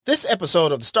This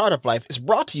episode of The Startup Life is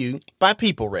brought to you by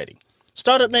People Ready.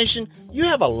 Startup Nation, you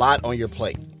have a lot on your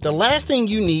plate. The last thing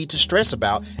you need to stress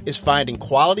about is finding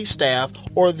quality staff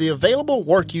or the available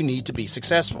work you need to be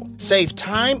successful. Save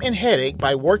time and headache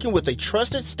by working with a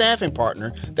trusted staffing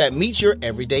partner that meets your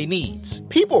everyday needs.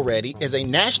 People Ready is a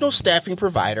national staffing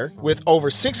provider with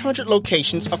over 600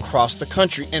 locations across the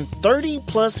country and 30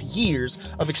 plus years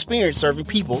of experience serving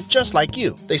people just like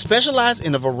you. They specialize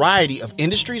in a variety of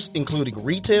industries including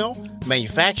retail,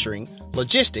 manufacturing,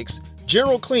 logistics,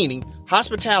 general cleaning,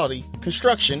 hospitality,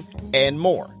 construction, and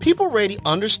more. People Ready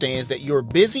understands that you're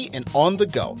busy and on the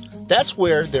go. That's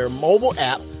where their mobile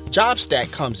app,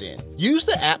 JobStack, comes in. Use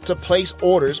the app to place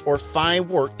orders or find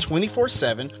work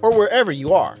 24/7 or wherever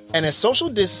you are. And as social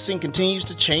distancing continues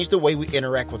to change the way we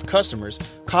interact with customers,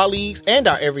 colleagues, and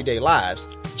our everyday lives,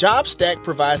 JobStack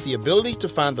provides the ability to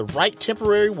find the right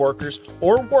temporary workers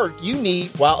or work you need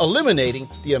while eliminating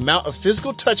the amount of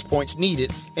physical touch points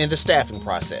needed in the staffing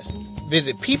process.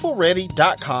 Visit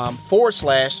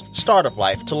peopleready.com/startup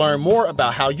life to learn more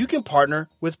about how you can partner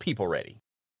with People Ready.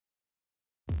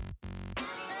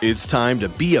 It's time to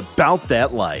be about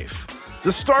that life,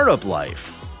 the startup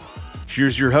life.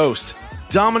 Here's your host,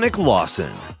 Dominic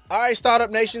Lawson. All right, Startup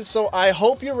Nation, so I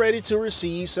hope you're ready to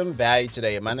receive some value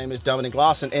today. My name is Dominic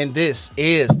Lawson, and this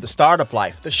is The Startup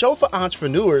Life, the show for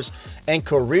entrepreneurs and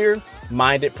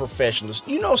career-minded professionals.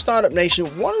 You know, Startup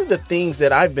Nation, one of the things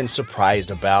that I've been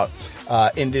surprised about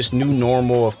in this new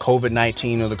normal of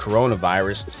COVID-19 or the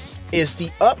coronavirus is the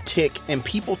uptick in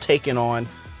people taking on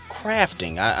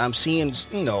crafting. I'm seeing,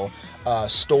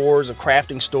 stores or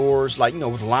crafting stores,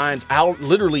 with lines out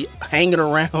literally hanging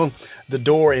around the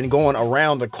door and going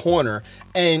around the corner.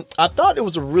 And I thought it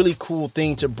was a really cool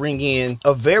thing to bring in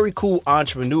a very cool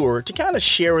entrepreneur to kind of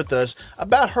share with us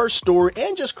about her story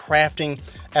and just crafting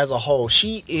as a whole.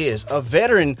 She is a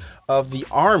veteran of the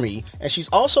Army, and she's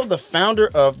also the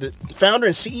founder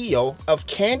and CEO of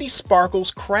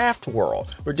KandiSparklez CraftWorld.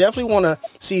 We definitely want to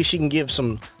see if she can give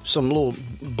some little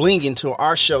bling into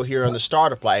our show here on The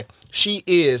Startup Life. She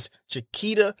is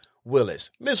Chiquita Willis.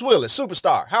 Miss Willis,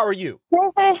 superstar, how are you?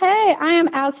 Hey, I am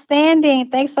outstanding.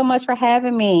 Thanks so much for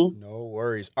having me. No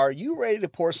worries. Are you ready to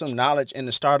pour some knowledge in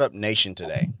the Startup Nation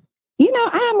today?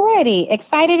 I'm ready,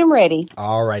 excited and ready.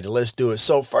 All right, let's do it.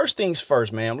 So first things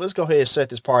first, ma'am, let's go ahead and set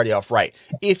this party off right.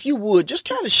 If you would, just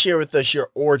kind of share with us your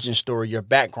origin story, your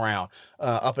background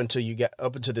up until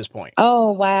this point.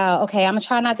 Oh, wow. Okay, I'm going to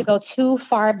try not to go too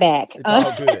far back. It's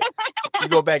all good. You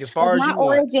go back as far as you want. My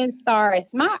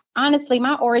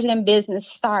origin business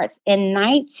starts in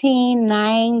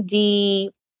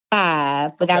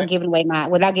 1995 without giving away my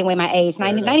age,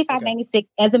 1995, 96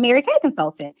 as a Mary Kay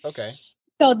consultant. Okay.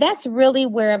 So that's really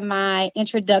where my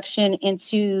introduction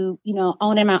into,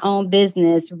 owning my own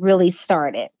business really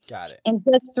started. Got it. And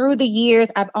just through the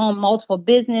years, I've owned multiple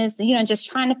businesses, just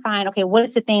trying to find, what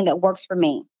is the thing that works for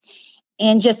me?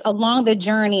 And just along the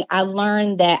journey, I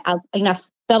learned that I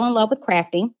fell in love with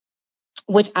crafting,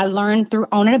 which I learned through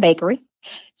owning a bakery.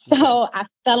 So I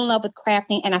fell in love with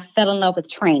crafting and I fell in love with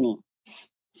training.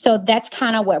 So that's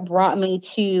kind of what brought me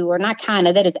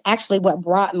that is actually what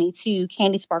brought me to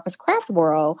KandiSparklez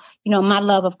CraftWorld. My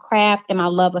love of craft and my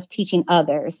love of teaching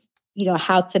others,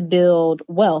 how to build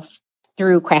wealth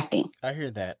through crafting. I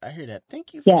hear that.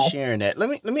 Thank you for sharing that.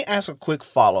 Let me ask a quick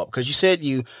follow-up, because you said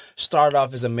you started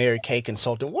off as a Mary Kay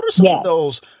consultant. What are some of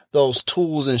those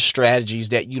tools and strategies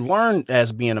that you learned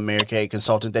as being a Mary Kay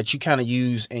consultant that you kind of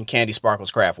use in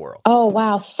KandiSparklez CraftWorld? Oh,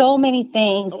 wow. So many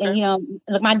things. Okay. And,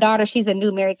 my daughter, she's a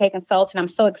new Mary Kay consultant. I'm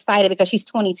so excited because she's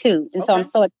 22. And so I'm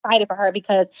so excited for her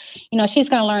because, she's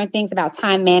going to learn things about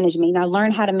time management.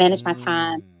 Learn how to manage my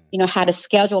time. How to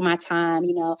schedule my time.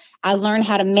 I learned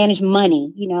how to manage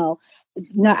money. I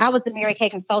was a Mary Kay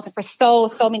consultant for so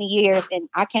many years, and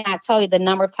I cannot tell you the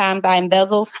number of times I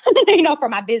embezzled, for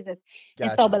my business.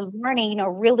 Gotcha. And so, but learning,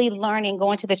 really learning,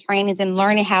 going to the trainings and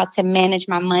learning how to manage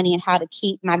my money and how to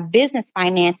keep my business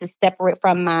finances separate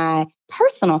from my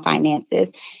personal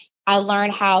finances. I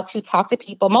learned how to talk to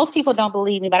people. Most people don't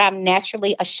believe me, but I'm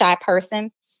naturally a shy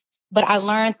person. But I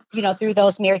learned, through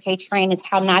those Mary Kay trainings,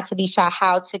 how not to be shy,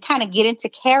 how to kind of get into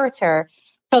character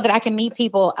so that I can meet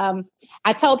people.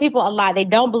 I tell people a lot, they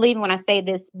don't believe me when I say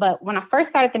this, but when I first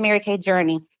started the Mary Kay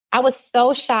journey, I was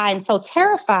so shy and so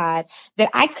terrified that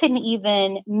I couldn't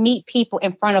even meet people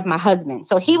in front of my husband.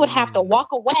 So he would have to walk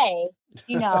away,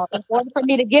 in order for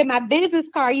me to give my business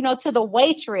card, to the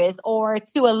waitress or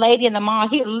to a lady in the mall.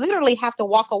 He'd literally have to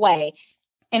walk away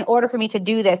in order for me to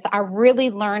do this. I really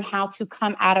learned how to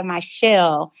come out of my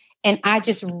shell. And I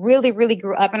just really, really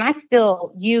grew up. And I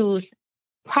still use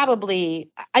probably,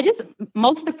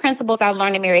 most of the principles I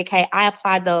learned in Mary Kay, I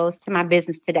applied those to my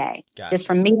business today. Gotcha. Just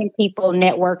from meeting people,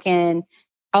 networking.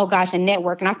 Oh gosh, and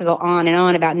networking. I could go on and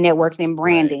on about networking and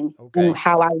branding, Right. Okay. and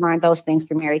how I learned those things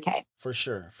through Mary Kay. For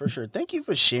sure. Thank you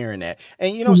for sharing that.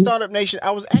 And, Startup Nation, I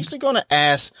was actually going to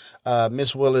ask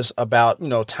Miss Willis about,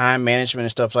 time management and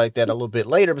stuff like that a little bit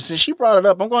later. But since she brought it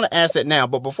up, I'm going to ask that now.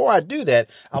 But before I do that,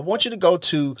 I want you to go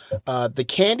to the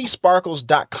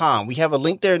KandiSparklez.com. We have a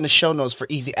link there in the show notes for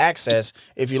easy access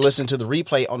if you listen to the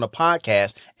replay on the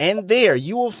podcast. And there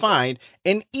you will find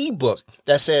an ebook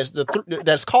that says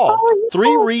that's called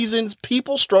 3 Reasons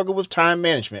People Struggle with Time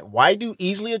Management. Why do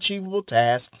easily achievable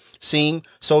tasks seem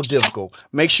so difficult?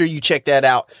 Make sure you check that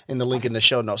out in the link in the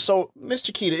show notes. So, Ms.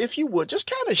 Chiquita, if you would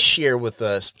just kind of share with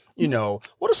us,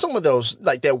 what are some of those,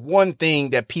 like that one thing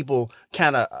that people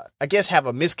kind of, I guess, have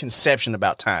a misconception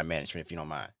about time management, if you don't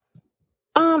mind.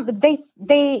 I'm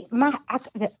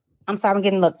sorry, I'm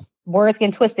getting words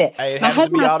getting twisted. Hey, it happens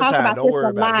to me all the time. Don't worry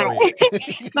about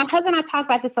it. My husband and I talk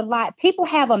about this a lot. People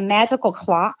have a magical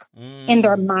clock in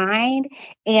their mind,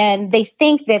 and they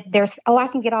think that I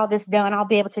can get all this done. I'll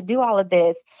be able to do all of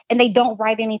this. And they don't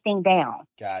write anything down.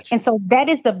 Gotcha. And so that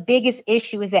is the biggest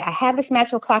issue, is that I have this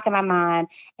magical clock in my mind,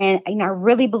 and I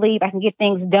really believe I can get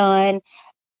things done.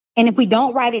 And if we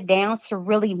don't write it down to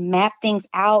really map things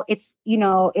out, it's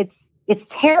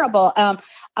terrible.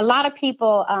 A lot of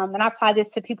people, and I apply this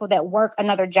to people that work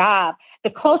another job, the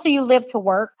closer you live to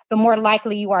work, the more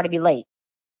likely you are to be late,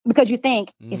 because you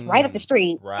think it's right up the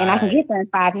street and I can get there in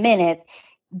 5 minutes.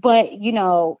 But,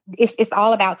 it's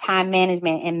all about time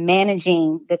management and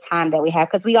managing the time that we have,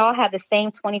 because we all have the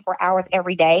same 24 hours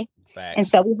every day. Facts. And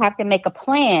so we have to make a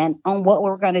plan on what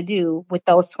we're going to do with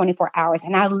those 24 hours.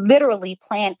 And I literally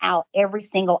plan out every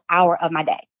single hour of my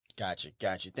day. Gotcha.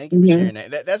 Thank you for sharing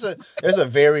that. There's a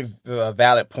very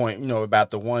valid point, about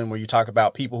the one where you talk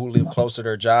about people who live close to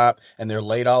their job and they're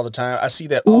late all the time. I see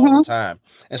that all the time.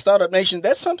 And Startup Nation,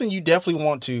 that's something you definitely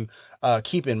want to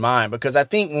keep in mind, because I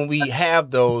think when we have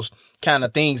those kind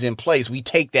of things in place, we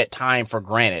take that time for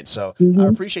granted. So I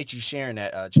appreciate you sharing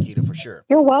that, Chiquita, for sure.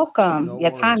 You're welcome.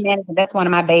 Time management, that's one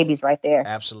of my babies right there.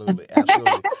 Absolutely.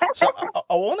 So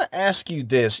I want to ask you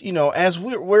this, as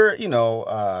we're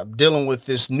dealing with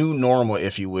this new normal,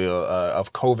 if you will,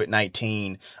 of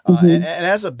COVID-19, and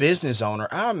as a business owner,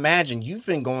 I imagine you've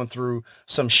been going through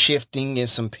some shifting and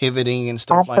some pivoting and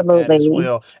stuff like that as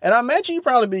well. And I imagine you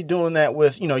probably be doing that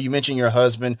with, you mentioned your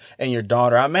husband and your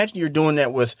daughter. I imagine you're doing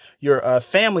that with your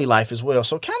family life as well.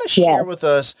 So kind of share with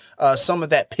us some of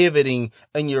that pivoting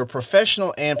in your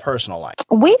professional and personal life.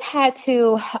 We've had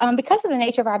to, because of the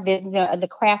nature of our business, the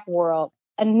CraftWorld,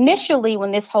 initially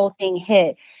when this whole thing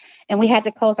hit and we had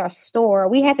to close our store,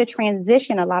 we had to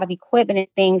transition a lot of equipment and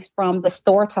things from the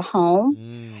store to home.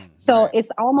 So it's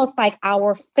almost like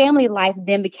our family life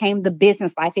then became the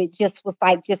business life. It just was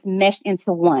just meshed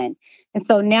into one. And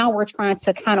so now we're trying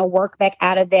to kind of work back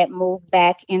out of that, move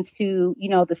back into,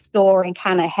 the store and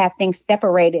kind of have things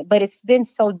separated. But it's been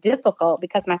so difficult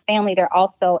because my family, they're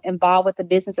also involved with the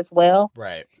business as well.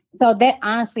 Right. So that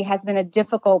honestly has been a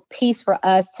difficult piece for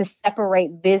us, to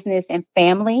separate business and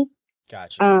family.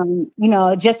 Gotcha.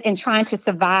 Just in trying to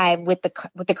survive with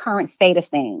the current state of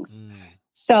things.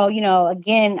 So,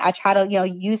 again, I try to,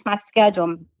 use my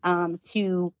schedule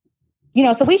to,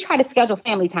 so we try to schedule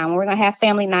family time when we're going to have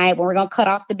family night, when we're going to cut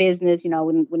off the business,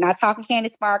 when we're not talking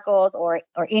KandiSparklez or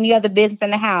any other business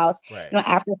in the house. Right.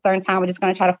 After a certain time, we're just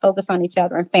going to try to focus on each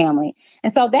other and family.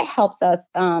 And so that helps us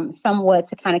somewhat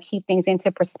to kind of keep things into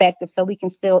perspective so we can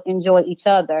still enjoy each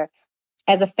other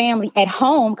as a family at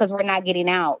home, because we're not getting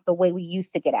out the way we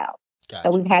used to get out. Gotcha.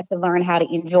 So we've had to learn how to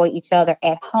enjoy each other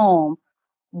at home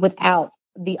without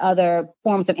the other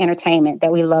forms of entertainment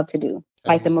that we love to do,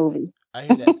 like the movies. I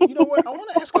hear that. You know what? I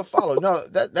want to ask a follow. No,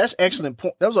 that's excellent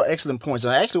point. Those are excellent points.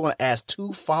 And I actually want to ask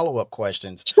 2 follow-up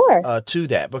questions to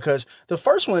that, because the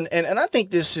first one, and I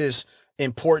think this is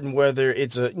important, whether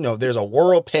it's there's a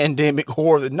world pandemic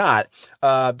or not,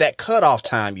 that cutoff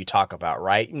time you talk about,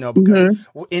 right? Because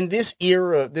in this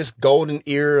era, this golden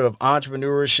era of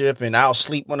entrepreneurship and I'll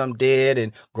sleep when I'm dead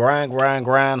and grind,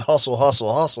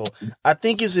 hustle. I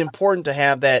think it's important to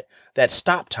have that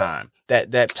stop time,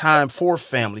 that time for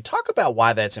family. Talk about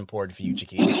why that's important for you,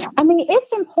 Chiquita. I mean,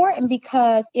 it's important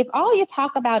because if all you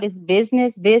talk about is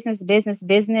business, then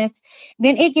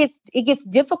it gets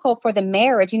difficult for the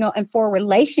marriage, and for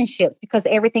relationships, because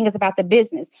everything is about the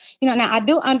business. Now I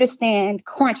do understand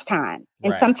crunch time.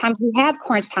 And sometimes we have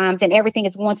crunch times and everything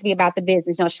is going to be about the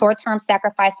business, short-term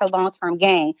sacrifice for long-term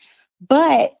gain.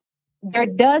 But there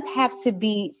does have to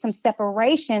be some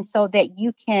separation so that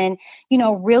you can,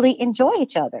 really enjoy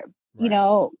each other.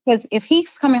 Right. Because if he's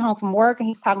coming home from work and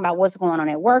he's talking about what's going on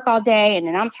at work all day, and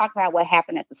then I'm talking about what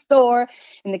happened at the store,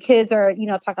 and the kids are,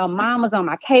 talking about mom was on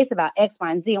my case about X,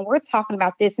 Y, and Z, and we're talking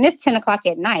about this, and it's 10 o'clock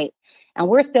at night, and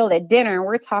we're still at dinner, and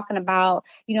we're talking about,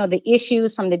 the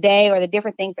issues from the day or the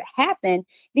different things that happen,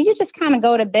 then you just kind of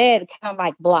go to bed kind of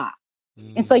like blah.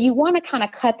 And so you want to kind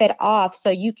of cut that off so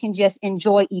you can just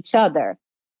enjoy each other.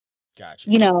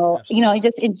 Gotcha.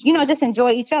 Just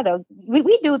enjoy each other.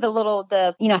 We do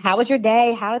how was your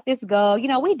day? How did this go?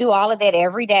 We do all of that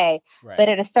every day. Right. But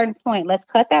at a certain point, let's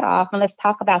cut that off and let's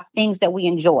talk about things that we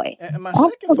enjoy. And my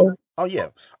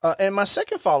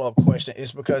second follow-up question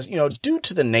is because, due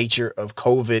to the nature of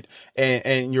COVID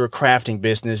and your crafting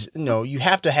business, you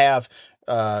have to have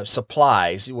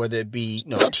supplies, whether it be,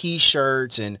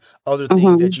 T-shirts and other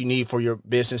things that you need for your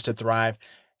business to thrive.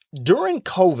 During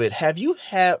COVID, have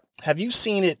you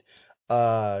seen it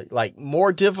like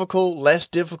more difficult, less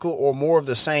difficult, or more of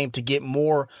the same to get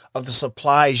more of the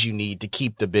supplies you need to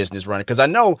keep the business running? Because I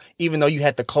know even though you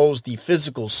had to close the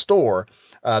physical store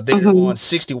there on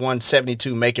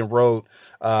 6172 Macon Road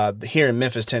here in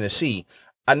Memphis, Tennessee,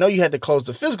 I know you had to close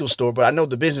the physical store, but I know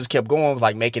the business kept going with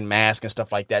like making masks and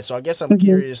stuff like that. So I guess I'm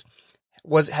curious,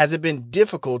 has it been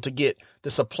difficult to get the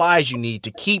supplies you need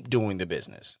to keep doing the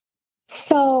business?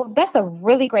 So that's a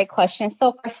really great question.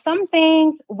 So for some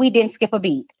things, we didn't skip a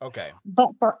beat. Okay. But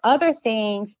for other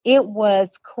things, it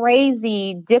was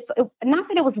crazy. Not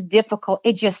that it was difficult.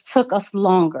 It just took us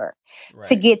longer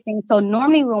to get things. So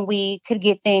normally when we could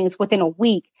get things within a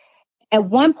week, at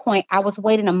one point I was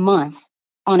waiting a month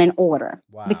on an order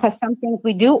because some things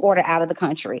we do order out of the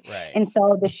country. Right. And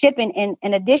so the shipping,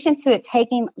 in addition to it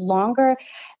taking longer,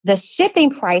 the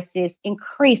shipping prices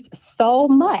increased so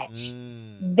much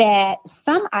that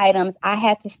some items I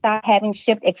had to stop having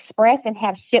shipped express and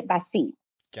have shipped by sea.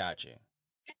 Gotcha.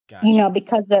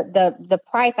 Because the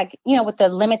price, with the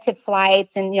limited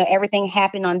flights and, everything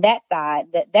happening on that side,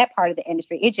 that part of the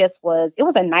industry, it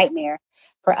was a nightmare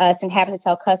for us, and having to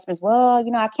tell customers, well,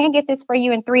 I can't get this for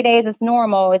you in 3 days. It's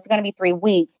normal. It's going to be 3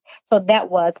 weeks. So that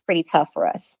was pretty tough for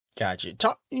us. Gotcha.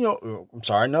 I'm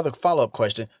sorry, another follow-up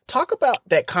question. Talk about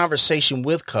that conversation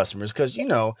with customers, because,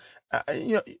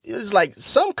 it's like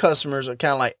some customers are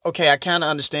kind of like, okay, I kind of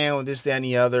understand with this, that, and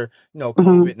the other,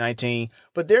 COVID-19,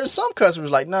 but there's some customers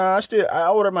like, nah, I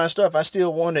ordered my stuff. I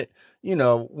still want it,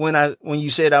 when you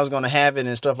said I was going to have it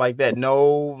and stuff like that,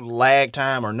 no lag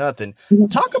time or nothing.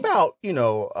 Talk about,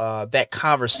 that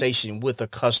conversation with a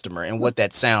customer and what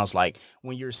that sounds like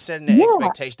when you're setting the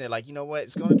expectation that, like,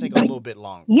 it's going to take a little bit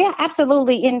longer. Yeah,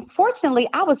 absolutely. And fortunately,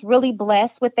 I was really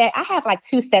blessed with that. I have like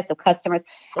 2 sets of customers.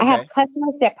 Okay. I have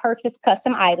customers that purchase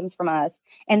custom items from us.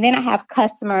 And then I have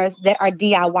customers that are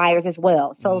DIYers as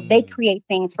well. So they create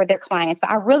things for their clients. So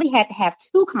I really had to have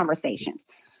 2 conversations.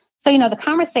 So, the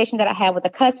conversation that I had with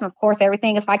the customer, of course,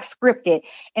 everything is like scripted,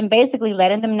 and basically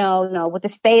letting them know, with the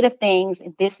state of things,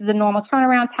 this is the normal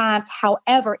turnaround times.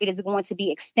 However, it is going to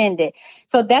be extended.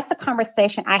 So that's a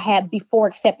conversation I had before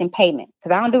accepting payment,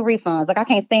 because I don't do refunds. Like, I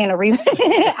can't stand a refund.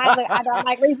 I don't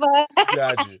like refunds.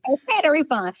 Gotcha. I had a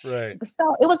refund. Right.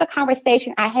 So it was a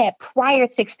conversation I had prior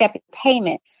to accepting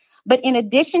payment. But in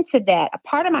addition to that, a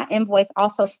part of my invoice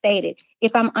also stated,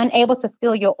 if I'm unable to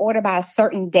fill your order by a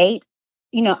certain date,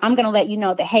 I'm going to let you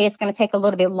know that, hey, it's going to take a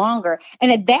little bit longer.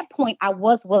 And at that point, I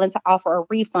was willing to offer a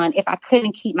refund if I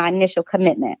couldn't keep my initial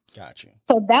commitment. Gotcha.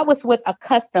 So that was with a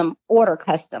customers.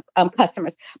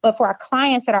 But for our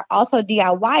clients that are also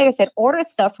DIYers that order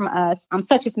stuff from us,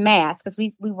 such as masks, because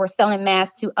we were selling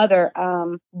masks to other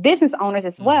business owners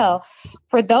as well.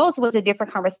 For those, it was a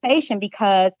different conversation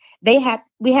because we had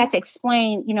to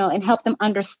explain, and help them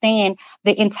understand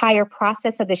the entire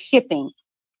process of the shipping.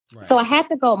 Right. So I had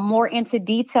to go more into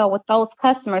detail with those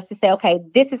customers to say, okay,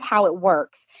 this is how it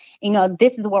works.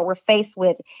 This is what we're faced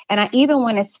with. And I even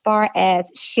went as far as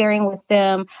sharing with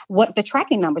them what the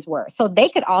tracking numbers were, so they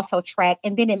could also track,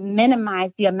 and then it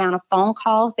minimized the amount of phone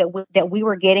calls that we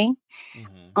were getting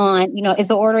on, is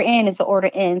the order in? Is the order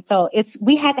in? So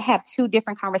we had to have 2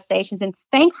 different conversations. And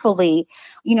thankfully,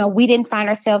 we didn't find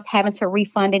ourselves having to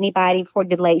refund anybody for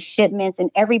delayed shipments, and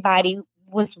everybody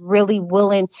was really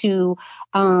willing to,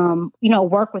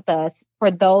 work with us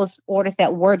for those orders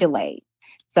that were delayed.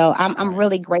 So I'm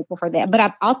really grateful for that. But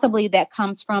I also believe that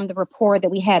comes from the rapport that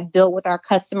we have built with our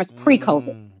customers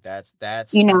pre-COVID. That's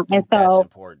and so that's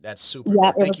important. That's super.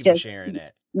 Yeah, Thank you for sharing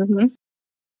that.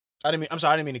 I'm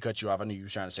sorry, I didn't mean to cut you off. I knew you were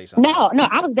trying to say something No, else. no,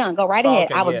 I was done. Go right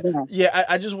ahead. Okay, I was yeah. done. Yeah,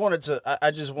 I just wanted to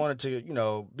I just wanted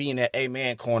to, be in that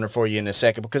amen corner for you in a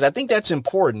second, because I think that's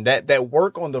important. That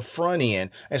work on the front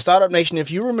end. And Startup Nation, if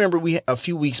you remember, a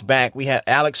few weeks back we had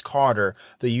Alex Carter,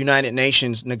 the United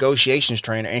Nations negotiations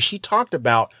trainer, and she talked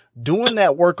about doing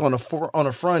that work on the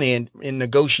front end in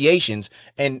negotiations.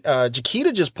 And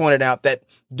Chiquita just pointed out that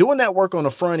doing that work on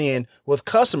the front end with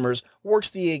customers works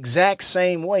the exact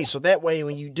same way. So that way,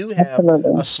 when you do have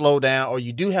a slowdown, or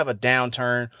you do have a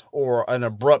downturn, or an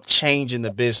abrupt change in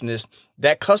the business,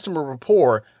 that customer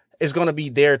rapport is going to be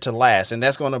there to last. And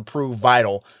that's going to prove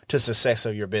vital to success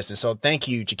of your business. So thank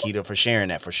you, Chiquita, for sharing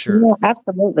that, for sure. Yeah,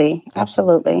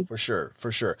 absolutely. For sure.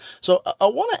 So I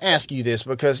want to ask you this,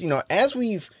 because, as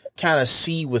we've kind of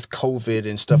see with COVID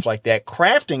and stuff like that,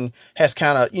 crafting has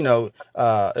kind of,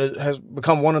 has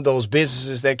become one of those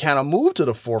businesses that kind of moved to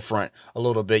the forefront a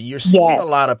little bit. You're seeing a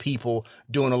lot of people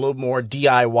doing a little more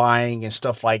DIYing and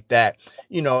stuff like that,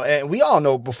 and we all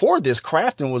know before this,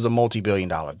 crafting was a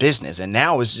multi-billion-dollar business, and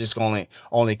now it's just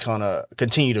only kind of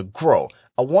continue to grow.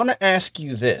 I want to ask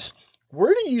you this.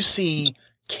 Where do you see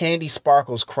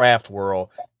KandiSparklez CraftWorld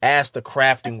as the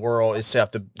crafting world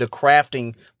itself, the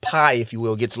crafting pie, if you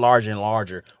will, gets larger and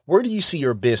larger? Where do you see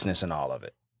your business in all of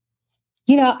it?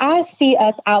 I see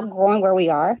us outgrowing where we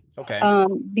are. Okay.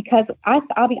 Because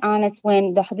I'll be honest,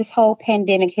 when this whole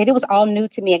pandemic hit, it was all new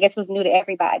to me. I guess it was new to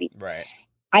everybody. Right.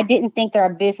 I didn't think that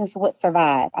our business would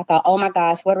survive. I thought, oh my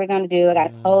gosh, what are we going to do? I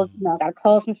got to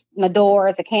close my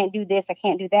doors. I can't do this. I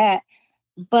can't do that.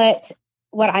 But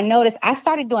what I noticed, I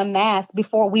started doing masks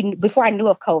before I knew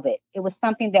of COVID. It was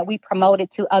something that we promoted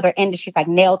to other industries, like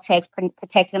nail techs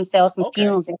protect themselves from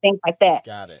fumes and things like that.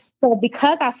 Got it. So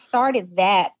because I started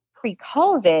that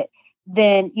pre-COVID,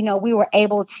 then, we were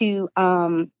able to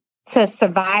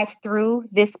survive through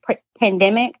this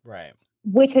pandemic, right,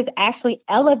 which has actually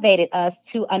elevated us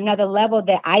to another level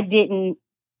that I don't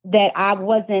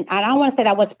want to say that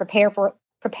I wasn't prepared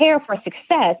for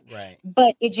success, right,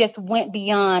 but it just went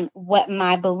beyond what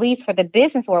my beliefs for the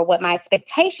business were, what my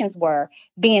expectations were,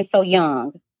 being so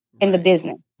young in the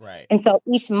business. Right. And so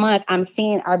each month I'm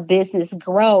seeing our business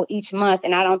grow each month.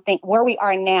 And I don't think where we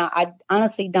are now, I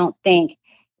honestly don't think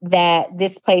that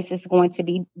this place is going to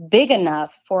be big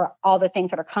enough for all the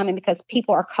things that are coming, because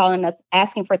people are calling us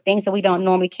asking for things that we don't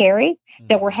normally carry,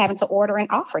 that we're having to order and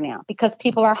offer now because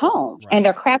people are home and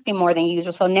they're crafting more than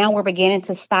usual. So now we're beginning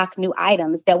to stock new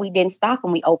items that we didn't stock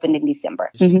when we opened in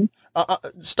December.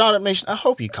 Startup Nation, I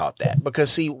hope you caught that,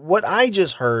 because see, what I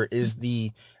just heard is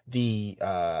the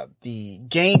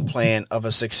game plan of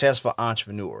a successful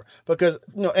entrepreneur. Because,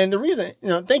 and the reason,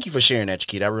 thank you for sharing that,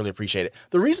 Chiquita. I really appreciate it.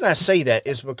 The reason I say that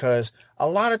is because a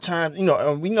lot of times,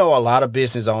 we know a lot of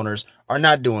business owners are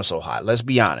not doing so hot. Let's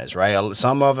be honest, right?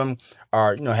 Some of them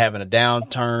are, having a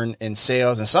downturn in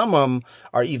sales, and some of them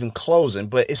are even closing.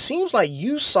 But it seems like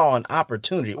you saw an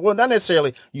opportunity. Well, not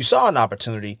necessarily you saw an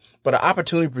opportunity, but an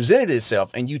opportunity presented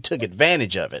itself and you took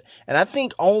advantage of it. And I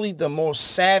think only the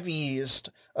most savviest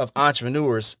of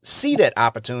entrepreneurs see that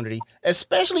opportunity,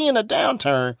 especially in a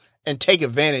downturn, and take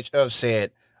advantage of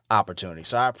said opportunity.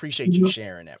 So I appreciate you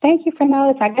sharing that. Thank you for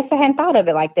noticing. I guess I hadn't thought of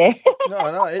it like that.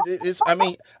 No, it's, I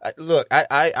mean, look,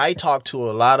 I talk to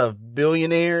a lot of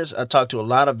billionaires. I talk to a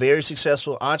lot of very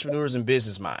successful entrepreneurs and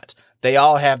business minds. They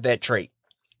all have that trait.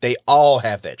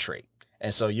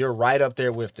 And so you're right up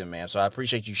there with them, man. So I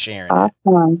appreciate you sharing.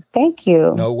 Awesome. Thank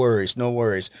you. No worries.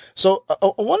 So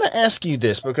I want to ask you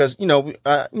this, because, when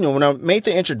I made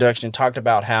the introduction, talked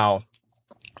about how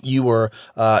you were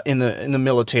in the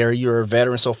military, you're a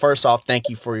veteran. So first off, thank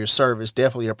you for your service.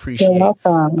 Definitely appreciate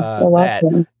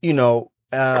that.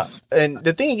 And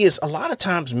the thing is, a lot of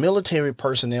times military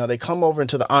personnel, they come over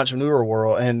into the entrepreneurial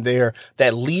world, and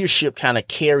that leadership kind of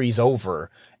carries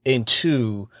over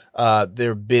into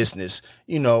their business,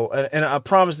 and I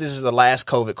promise this is the last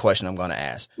COVID question I'm going to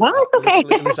ask. Well, okay.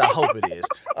 At least I hope it is.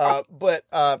 But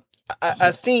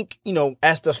I think,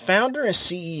 as the founder and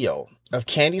CEO of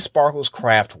KandiSparklez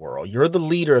CraftWorld, you're the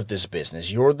leader of this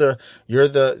business. You're the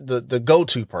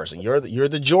go-to person. You're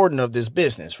the Jordan of this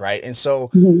business, right? And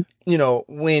so,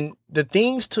 when the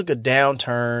things took a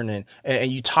downturn,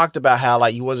 and you talked about how,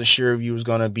 like, you wasn't sure if you was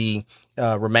going to be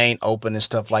remain open and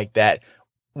stuff like that.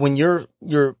 When your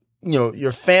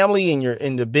family and you're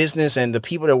in the business and the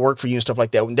people that work for you and stuff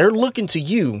like that, when they're looking to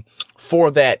you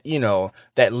for that,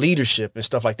 that leadership and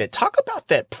stuff like that, talk about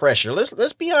that pressure.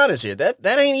 Let's be honest here. That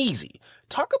ain't easy.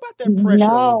 Talk about that pressure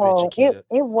a little bit, Chiquita.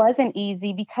 It wasn't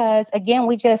easy because, again,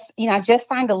 we just, I just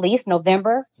signed a lease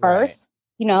November 1st,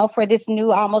 for this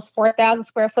new almost 4,000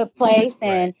 square foot place.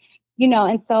 And,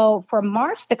 and so for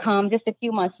March to come just a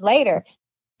few months later,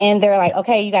 and they're like,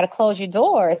 okay, you got to close your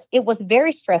doors. It was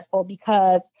very stressful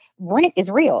because rent is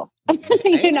real.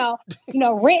 you know,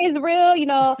 rent is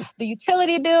real, the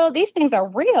utility bill, these things are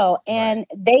real. And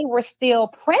they were still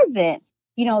present,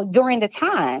 during the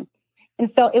time. And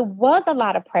so it was a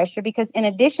lot of pressure because in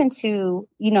addition to,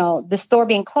 the store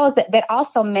being closed, that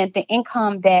also meant the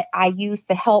income that I used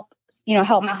to help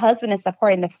my husband and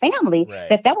supporting the family,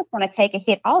 that was going to take a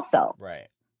hit also. Right.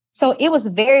 So it was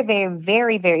very, very,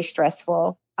 very, very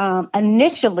stressful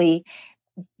initially,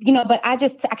 but I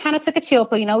kind of took a chill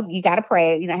pill. You got to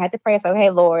pray. I had to pray. So, hey,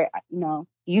 Lord, and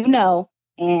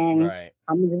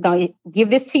I'm just going to give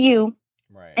this to you.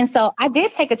 Right. And so I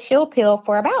did take a chill pill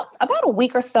for about a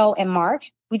week or so in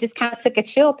March. We just kind of took a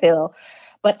chill pill.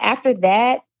 But after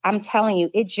that, I'm telling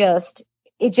you, it just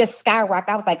skyrocketed.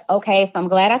 I was like, okay, so I'm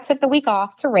glad I took the week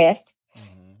off to rest.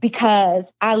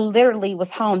 Because I literally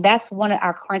was home. That's one of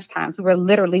our crunch times. We were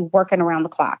literally working around the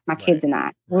clock, my kids and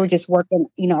I. We were just working,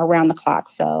 around the clock.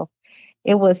 So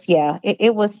it was,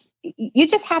 it was, you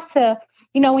just have to,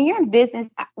 when you're in business,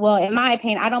 well, in my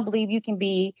opinion, I don't believe you can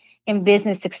be in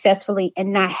business successfully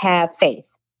and not have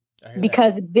faith.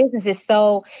 Because business is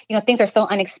so, things are so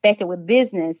unexpected with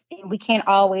business. And we can't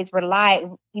always rely,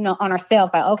 on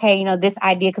ourselves. Like, okay, this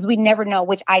idea, because we never know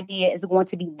which idea is going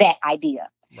to be that idea.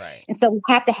 Right. And so we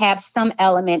have to have some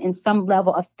element and some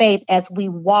level of faith as we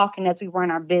walk and as we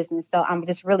run our business. So I'm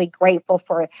just really grateful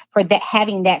for that,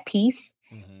 having that peace,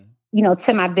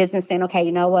 to my business, saying, okay,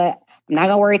 you know what, I'm not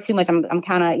going to worry too much. I'm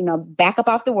kind of, back up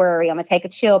off the worry. I'm going to take a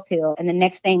chill pill. And the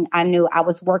next thing I knew, I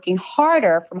was working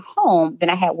harder from home than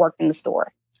I had worked in the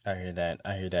store. I hear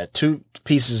that. Two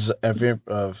pieces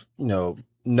of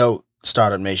note,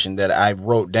 Startup Nation, that I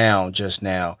wrote down just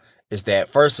now is that,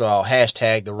 first of all,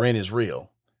 hashtag the rent is real.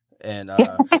 And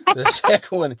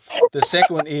the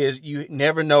second one is you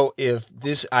never know if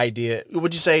this idea,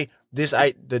 would you say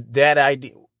that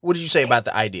idea, what did you say about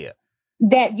the idea?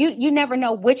 That you never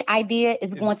know which idea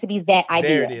is going to be that idea.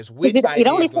 There it is. Which idea? It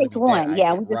only takes one.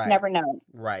 Yeah, we just never know.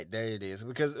 Right. There it is.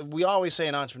 Because we always say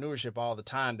in entrepreneurship all the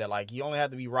time that, like, you only have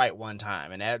to be right one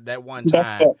time. And that one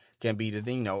time can be the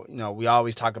thing. We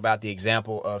always talk about the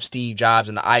example of Steve Jobs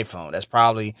and the iPhone. That's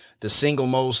probably the single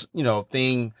most,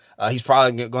 thing he's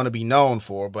probably going to be known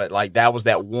for. But like, that was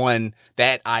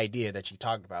that idea that you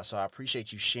talked about. So I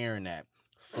appreciate you sharing that.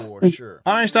 For sure.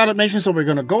 All right, Startup Nation. So we're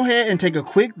going to go ahead and take a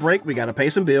quick break. We got to pay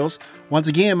some bills. Once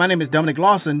again, my name is Dominic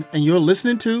Lawson, and you're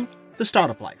listening to The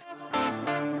Startup Life.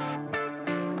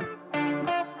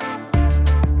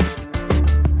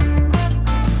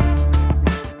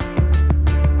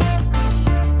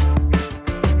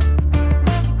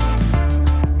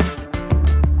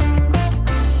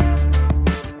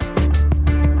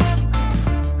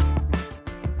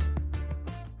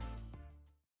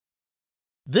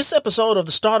 This episode of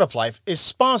The Startup Life is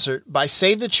sponsored by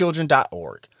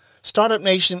SaveTheChildren.org. Startup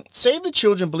Nation, Save the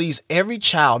Children believes every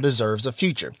child deserves a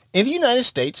future. In the United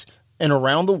States and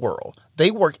around the world,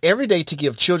 they work every day to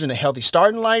give children a healthy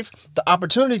start in life, the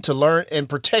opportunity to learn, and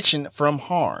protection from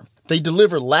harm. They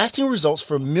deliver lasting results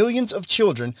for millions of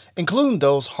children, including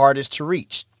those hardest to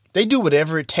reach. They do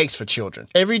whatever it takes for children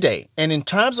every day, and in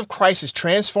times of crisis,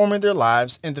 transforming their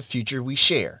lives and the future we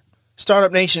share.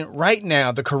 Startup Nation, right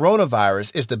now, the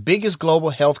coronavirus is the biggest global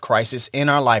health crisis in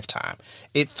our lifetime.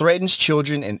 It threatens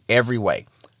children in every way.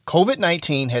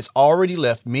 COVID-19 has already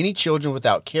left many children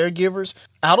without caregivers,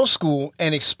 out of school,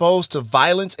 and exposed to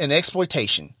violence and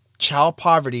exploitation. Child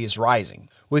poverty is rising.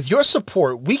 With your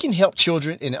support, we can help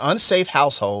children in unsafe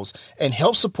households and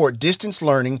help support distance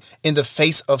learning in the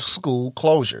face of school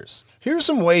closures. Here are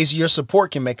some ways your support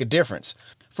can make a difference.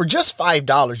 For just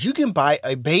 $5, you can buy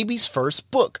a baby's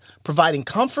first book, providing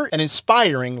comfort and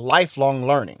inspiring lifelong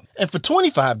learning. And for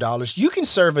 $25, you can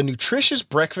serve a nutritious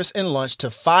breakfast and lunch to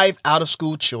 5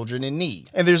 out-of-school children in need.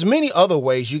 And there's many other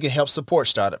ways you can help support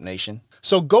Startup Nation.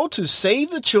 So go to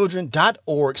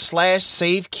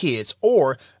SaveTheChildren.org/SaveKids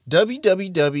or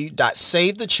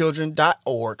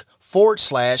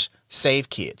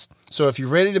www.SaveTheChildren.org/SaveKids. So if you're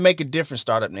ready to make a difference,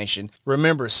 Startup Nation,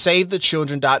 remember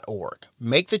SaveTheChildren.org.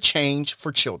 Make the change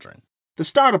for children. The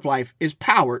Startup Life is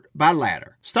powered by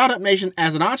Ladder. Startup Nation,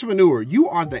 as an entrepreneur, you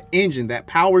are the engine that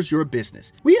powers your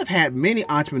business. We have had many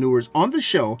entrepreneurs on the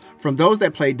show, from those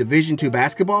that played Division II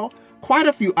basketball, quite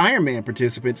a few Ironman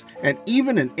participants, and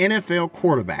even an NFL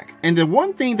quarterback. And the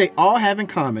one thing they all have in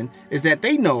common is that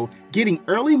they know getting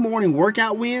early morning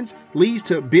workout wins leads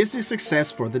to business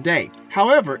success for the day.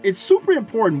 However, it's super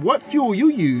important what fuel you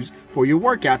use for your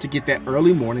workout to get that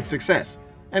early morning success.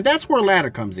 And that's where Ladder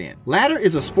comes in. Ladder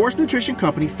is a sports nutrition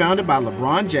company founded by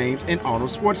LeBron James and Arnold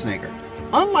Schwarzenegger.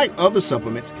 Unlike other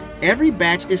supplements, every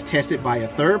batch is tested by a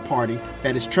third party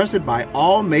that is trusted by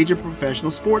all major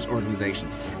professional sports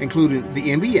organizations, including the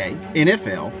NBA,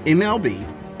 NFL, MLB,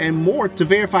 and more, to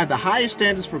verify the highest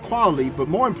standards for quality, but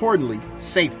more importantly,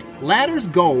 safety. Ladder's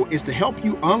goal is to help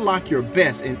you unlock your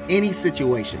best in any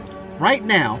situation. Right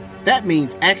now, that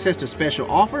means access to special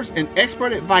offers and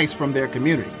expert advice from their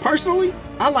community. Personally,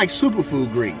 I like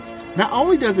superfood greens. Not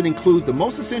only does it include the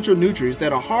most essential nutrients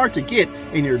that are hard to get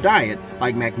in your diet,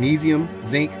 like magnesium,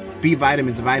 zinc, B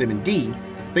vitamins, and vitamin D,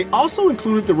 they also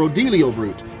included the Rhodiola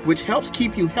root, which helps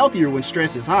keep you healthier when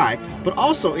stress is high, but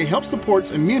also it helps support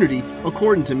immunity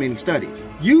according to many studies.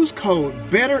 Use code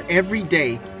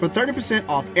BETTEREVERYDAY for 30%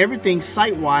 off everything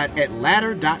site-wide at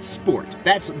ladder.sport.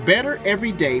 That's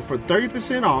BETTEREVERYDAY for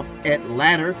 30% off at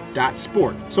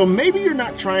ladder.sport. So maybe you're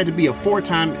not trying to be a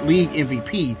 4-time league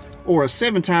MVP or a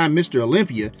 7-time Mr.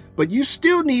 Olympia, but you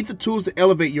still need the tools to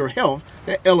elevate your health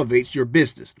that elevates your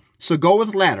business. So go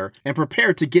with Ladder and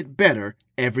prepare to get better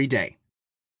every day.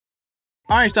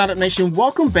 All right, Startup Nation,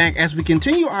 welcome back as we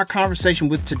continue our conversation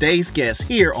with today's guest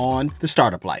here on The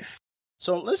Startup Life.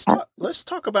 So let's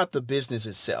talk about the business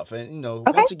itself. And,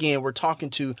 once again, we're talking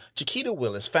to Chiquita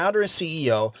Willis, founder and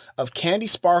CEO of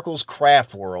KandiSparklez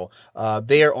CraftWorld.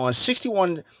 They're on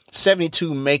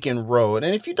 6172 Macon Road.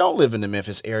 And if you don't live in the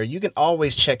Memphis area, you can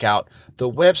always check out the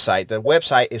website. The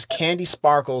website is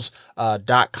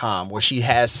KandiSparklez.com, where she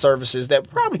has services that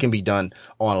probably can be done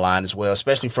online as well,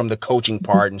 especially from the coaching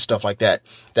part and stuff like that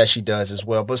she does as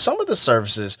well. But some of the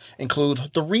services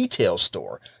include the retail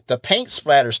store, the paint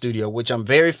splatter studio, which I'm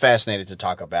very fascinated to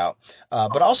talk about,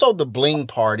 but also the bling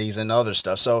parties and other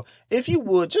stuff. So if you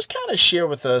would just kind of share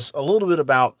with us a little bit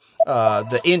about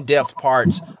the in-depth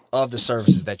parts of the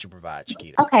services that you provide,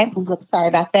 Chiquita. Okay. Sorry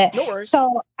about that. No worries.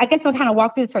 So I guess we'll kind of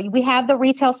walk through this. So we have the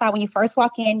retail side. When you first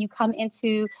walk in, you come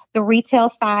into the retail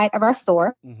side of our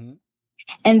store. Mm-hmm.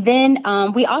 And then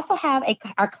we also have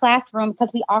our classroom,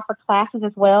 because we offer classes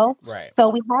as well. Right. So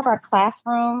we have our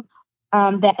classroom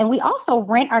and we also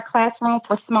rent our classroom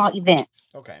for small events.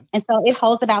 Okay. And so it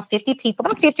holds about 50 people,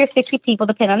 about 50 or 60 people,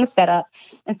 depending on the setup.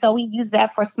 And so we use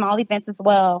that for small events as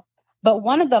well. But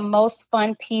one of the most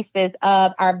fun pieces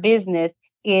of our business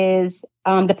is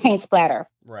the paint splatter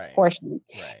portion.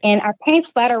 Right. And our paint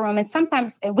splatter room, and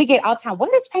sometimes we get all the time,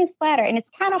 what is paint splatter? And it's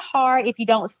kind of hard if you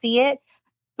don't see it.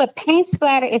 But paint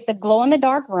splatter is a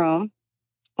glow-in-the-dark room.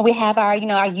 We have our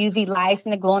UV lights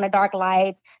and the glow-in-the-dark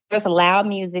lights. There's loud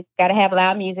music. Got to have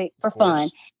loud music for fun.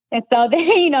 And so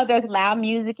then, there's loud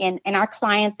music, and our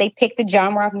clients, they pick the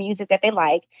genre of music that they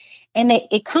like. And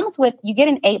it comes with, you get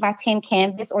an 8x10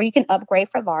 canvas, or you can upgrade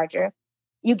for larger.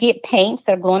 You get paints,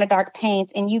 that are glow-in-the-dark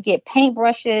paints, and you get paint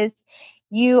brushes.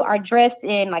 You are dressed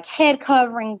in like head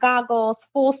covering, goggles,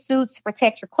 full suits to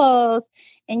protect your clothes,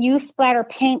 and you splatter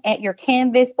paint at your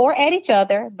canvas or at each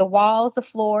other, the walls, the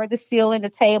floor, the ceiling, the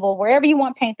table, wherever you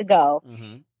want paint to go.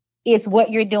 Mm-hmm. Is what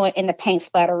you're doing in the paint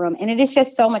splatter room. And it is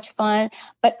just so much fun,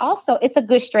 but also it's a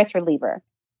good stress reliever.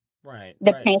 Right.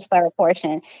 The paint splatter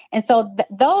portion. And so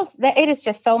it is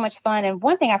just so much fun. And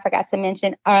one thing I forgot to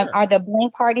mention are the bling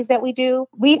parties that we do.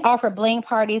 We offer bling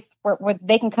parties where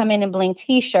they can come in and bling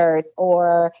t-shirts,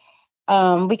 or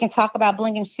we can talk about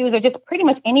blinging shoes, or just pretty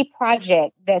much any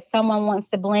project that someone wants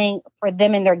to bling for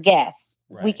them and their guests.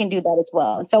 Right. We can do that as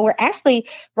well. And so we're actually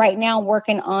right now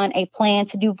working on a plan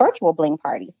to do virtual bling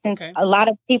parties, since a lot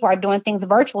of people are doing things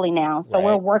virtually now. So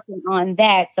we're working on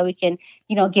that so we can,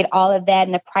 get all of that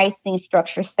and the pricing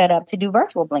structure set up to do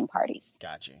virtual bling parties.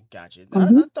 Gotcha.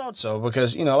 Mm-hmm. I thought so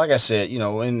because, like I said,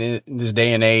 in this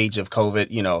day and age of COVID,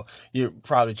 you're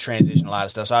probably transitioning a lot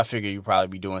of stuff. So I figure you'll probably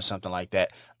be doing something like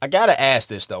that. I got to ask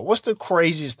this though. What's the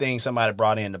craziest thing somebody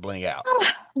brought in to bling out?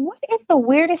 What is the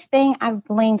weirdest thing I've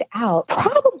blinged out?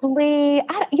 Probably,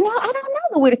 I don't know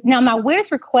the weirdest. Now, my weirdest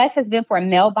request has been for a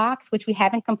mailbox, which we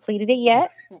haven't completed it yet.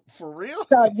 For real?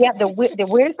 So, yeah, the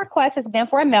weirdest request has been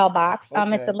for a mailbox. It's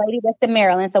a lady that's in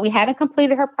Maryland, so we haven't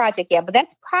completed her project yet. But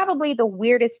that's probably the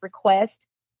weirdest request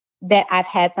that I've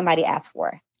had somebody ask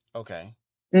for. Okay.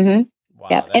 Mm-hmm. Wow,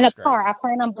 yep. In a car. I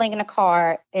plan on blinging a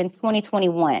car in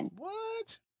 2021. What?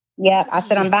 Yeah, I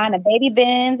said I'm buying a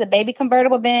baby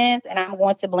convertible Benz, and I'm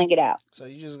going to bling it out. So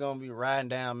you're just going to be riding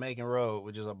down Macon Road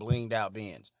with just a blinged out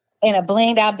Benz. And a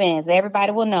blinged out Benz.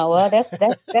 Everybody will know. Well, that's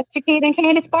Chiquita and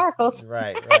KandiSparklez.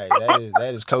 Right.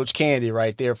 That is Coach Kandi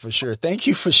right there for sure. Thank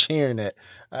you for sharing that.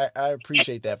 I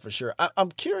appreciate that for sure. I'm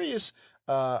curious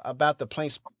about the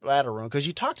paint splatter room, because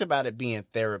you talked about it being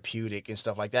therapeutic and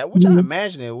stuff like that, which I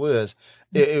imagine it was.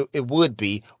 It would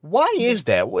be. Why is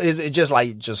that? Is it just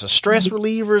a stress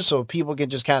reliever so people can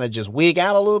just kind of just wig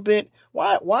out a little bit?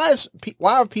 Why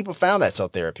have people found that so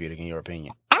therapeutic in your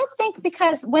opinion? I think think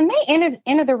because when they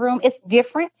enter the room, it's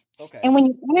different. Okay. And when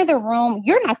you enter the room,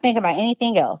 you're not thinking about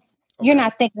anything else. Okay. You're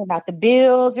not thinking about the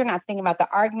bills. You're not thinking about the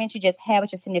arguments you just had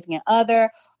with your significant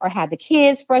other or how the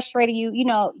kids frustrated you. You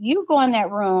know, you go in that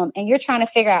room and you're trying to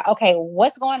figure out, okay,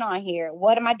 what's going on here?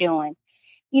 What am I doing?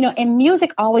 You know, and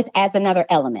music always adds another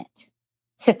element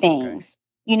to things. Okay.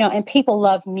 You know, and people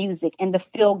love music and the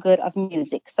feel good of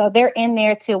music. So they're in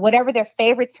there to whatever their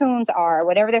favorite tunes are,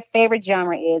 whatever their favorite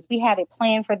genre is. We have it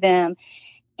planned for them.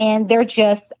 And they're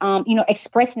just, you know,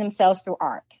 expressing themselves through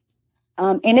art.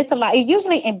 And it's a lot.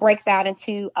 Usually it breaks out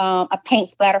into a paint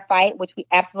splatter fight, which we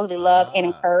absolutely love and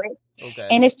encourage. Okay.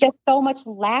 And it's just so much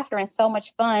laughter and so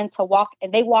much fun to walk.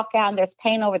 And they walk out and there's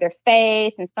paint over their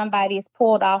face and somebody has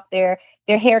pulled off their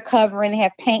hair covering. They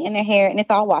have paint in their hair and it's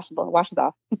all washable. It washes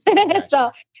off. Gotcha.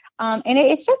 So, and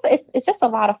it's just a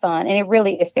lot of fun and it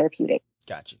really is therapeutic.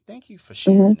 Gotcha. Thank you for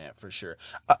sharing that for sure.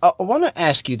 I want to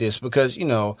ask you this because, you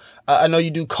know, I know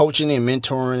you do coaching and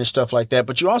mentoring and stuff like that,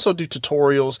 but you also do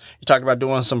tutorials. You talk about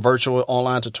doing some virtual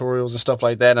online tutorials and stuff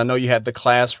like that. And I know you have the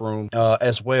classroom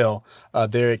as well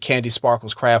there at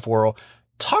KandiSparklez CraftWorld.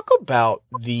 Talk about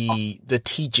the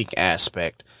teaching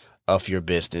aspect of your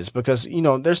business because, you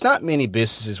know, there's not many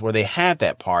businesses where they have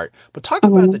that part, but talk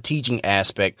about the teaching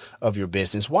aspect of your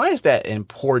business. Why is that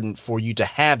important for you to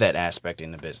have that aspect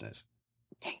in the business?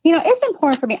 You know, it's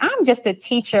important for me. I'm just a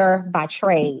teacher by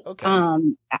trade. Okay.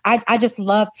 I just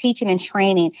love teaching and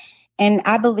training. And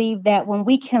I believe that when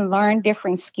we can learn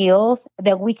different skills,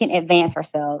 that we can advance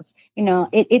ourselves. You know,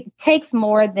 it takes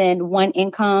more than one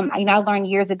income. You know, I learned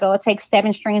years ago, it takes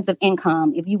 7 streams of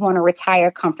income if you want to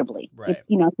retire comfortably. Right.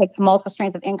 You know, it takes multiple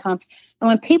streams of income. And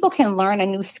when people can learn a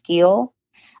new skill,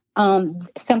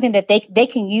 something that they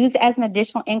can use as an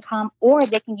additional income or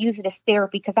they can use it as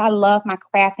therapy because I love my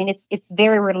craft and it's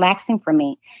very relaxing for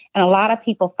me. And a lot of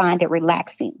people find it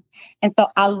relaxing. And so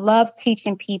I love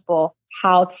teaching people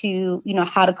how to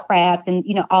craft and,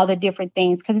 you know, all the different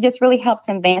things because it just really helps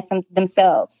advance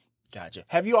themselves. Gotcha.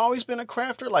 Have you always been a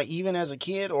crafter, like even as a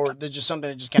kid, or there's just something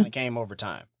that just kind of came over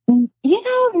time? You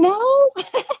know, no.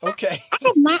 Okay.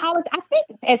 I think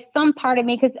at some part of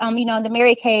me, because, you know, the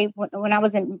Mary Kay, when I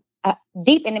was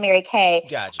deep in the Mary Kay,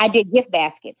 gotcha. I did gift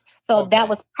baskets. So that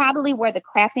was probably where the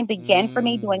crafting began for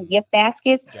me, doing gift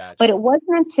baskets. Gotcha. But it wasn't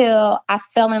until I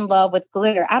fell in love with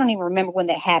glitter. I don't even remember when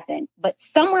that happened. But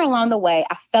somewhere along the way,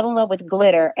 I fell in love with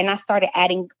glitter and I started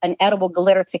adding an edible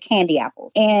glitter to candy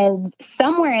apples. And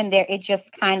somewhere in there, it just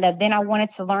then I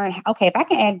wanted to learn, okay, if I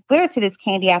can add glitter to this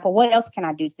candy apple, what else can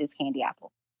I do to this candy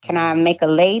apple? Can I make a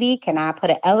lady? Can I put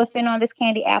an elephant on this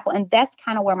candy apple? And that's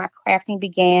kind of where my crafting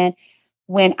began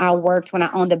when I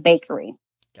owned a bakery.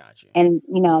 Gotcha. And,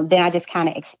 you know, then I just kind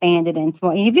of expanded into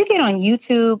more. And if you get on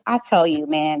YouTube, I tell you,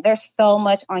 man, there's so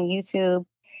much on YouTube.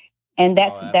 And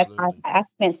I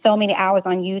spent so many hours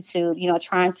on YouTube, you know,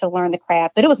 trying to learn the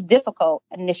craft. But it was difficult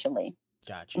initially.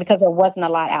 Gotcha. Because there wasn't a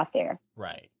lot out there.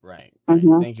 Right.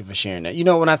 Mm-hmm. Thank you for sharing that. You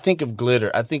know, when I think of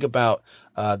glitter, I think about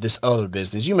this other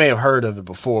business. You may have heard of it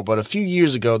before, but a few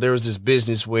years ago, there was this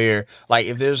business where, like,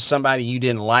 if there's somebody you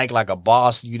didn't like a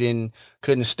boss you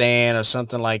couldn't stand or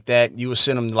something like that, you would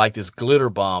send them like this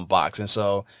glitter bomb box. And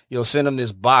so you'll send them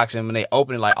this box, and when they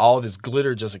open it, like all this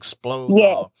glitter just explodes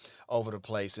all over the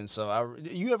place. And so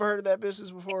you ever heard of that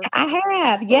business before? I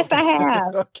have. Yes, okay. I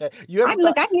have. Okay.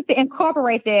 I need to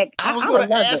incorporate that. I was going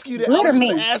to ask you that. I was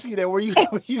going to ask you that. Were you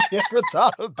ever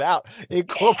thought about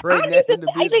incorporating that in the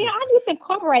business? I need to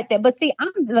incorporate that. But see,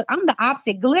 I'm the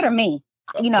opposite. Glitter me.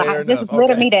 You know, just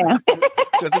glitter me down.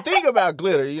 Because the thing about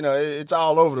glitter, you know, it's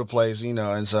all over the place, you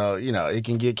know, and so, you know, it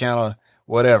can get kind of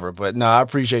whatever. But no, I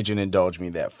appreciate you and indulge me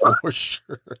that for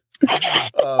sure.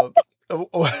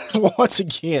 Once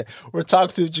again, we're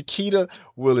talking to Chiquita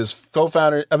Willis,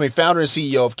 founder and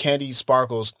CEO of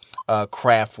KandiSparklez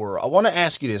CraftWorld. I want to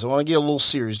ask you this. I want to get a little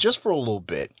serious just for a little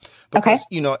bit. Because,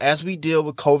 you know, as we deal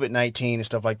with COVID-19 and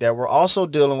stuff like that, we're also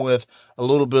dealing with a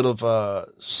little bit of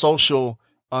social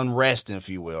unrest, if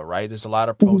you will, right? There's a lot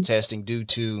of protesting due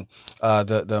to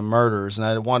the murders. And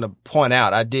I want to point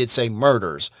out, I did say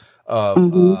murders of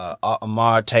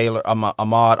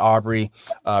Ahmaud Arbery,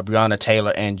 Breonna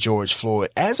Taylor, and George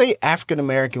Floyd. As a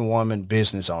African-American woman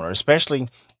business owner, especially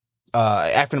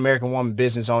African-American woman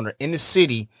business owner in the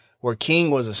city where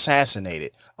King was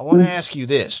assassinated, I want to ask you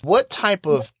this. What type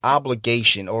of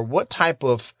obligation or what type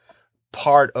of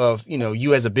part of, you know,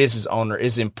 you as a business owner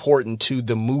is important to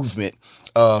the movement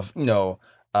of,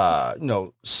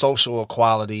 social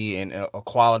equality and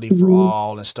equality for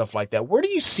all and stuff like that? Where do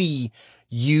you see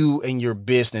you and your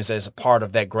business as a part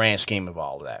of that grand scheme of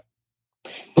all of that?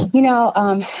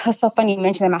 It's so funny you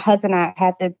mentioned that. My husband and I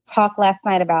had to talk last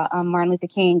night about Martin Luther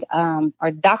King,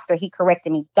 or Doctor. He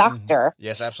corrected me, Doctor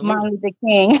Yes, absolutely. Martin Luther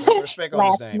King Respect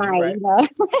on his last name. You're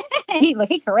night. right.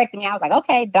 He corrected me. I was like,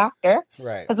 okay, Doctor,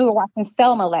 Right. because we were watching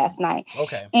Selma last night.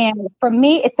 Okay. And for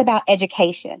me, it's about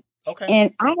education. Okay.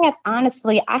 And I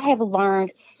have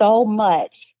learned so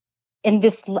much in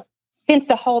this since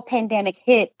the whole pandemic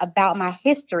hit about my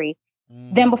history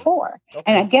than before. Okay.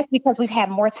 And I guess because we've had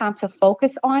more time to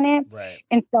focus on it. Right.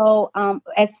 And so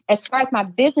as far as my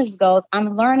business goes,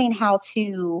 I'm learning how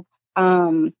to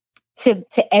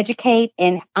educate,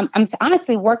 and I'm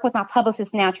honestly work with my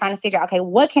publicist now, trying to figure out, okay,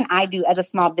 what can I do as a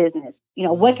small business?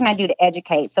 What can I do to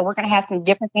educate? So we're going to have some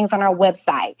different things on our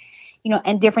website,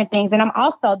 and different things. And I'm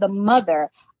also the mother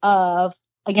of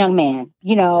a young man,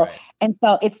 Right. and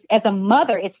so as a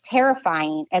mother, it's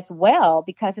terrifying as well,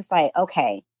 because it's like,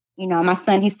 okay, my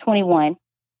son, he's 21,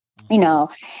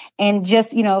 and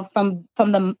just, from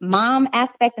the mom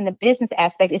aspect and the business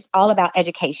aspect, it's all about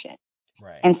education.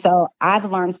 Right. And so I've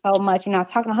learned so much. I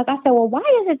was talking to my husband, I said, well, why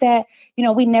is it that,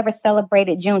 we never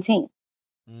celebrated Juneteenth?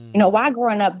 Why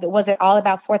growing up, was it all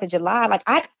about 4th of July? Like,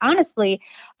 I honestly,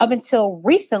 up until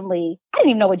recently, I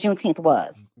didn't even know what Juneteenth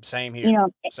was. Same here.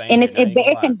 And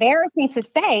it's embarrassing to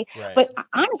say, right. But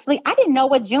honestly, I didn't know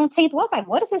what Juneteenth was. Like,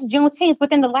 what is this Juneteenth?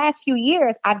 Within the last few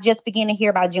years, I've just begun to hear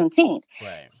about Juneteenth.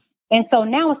 Right. And so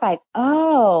now it's like,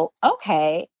 oh,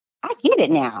 okay, I get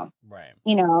it now. Right.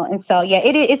 And so, yeah,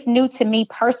 it's new to me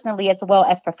personally as well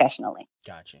as professionally.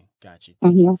 Got you.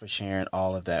 Thank you for sharing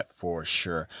all of that, for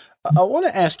sure. I want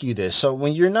to ask you this. So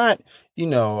when you're not,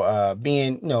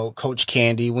 being, Coach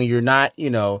Kandi, when you're not,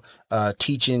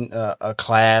 teaching a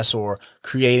class or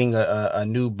creating a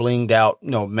new blinged out,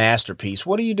 masterpiece,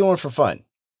 what are you doing for fun?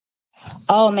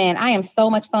 Oh man, I am so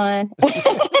much fun.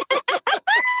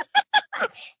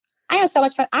 I am so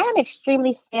much fun. I am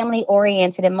extremely family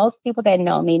oriented, and most people that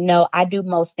know me know I do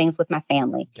most things with my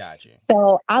family. Got you.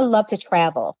 So I love to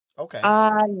travel. Okay.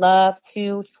 I love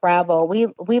to travel.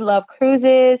 We love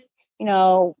cruises.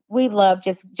 We love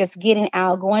just getting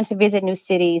out, going to visit new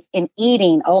cities, and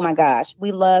eating. Oh my gosh,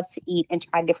 we love to eat and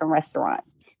try different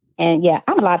restaurants. And yeah,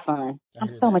 I'm a lot of fun. I'm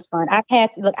so much fun.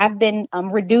 I've been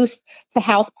reduced to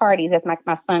house parties, as my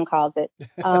son calls it.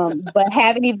 But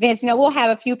having events, we'll have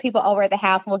a few people over at the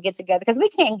house and we'll get together, because we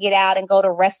can't get out and go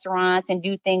to restaurants and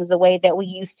do things the way that we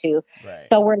used to. Right.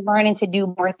 So we're learning to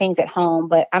do more things at home.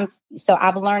 But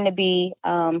I've learned to be,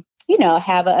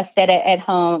 have a set at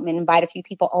home and invite a few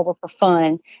people over for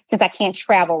fun, since I can't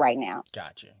travel right now.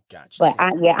 Gotcha. But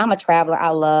I'm a traveler. I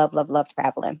love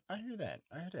traveling. I hear that.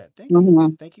 Thank Mm-hmm.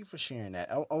 you. Thank you for sharing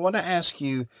that. I want to ask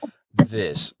you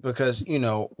this, because,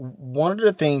 one of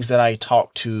the things that I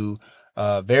talk to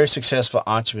very successful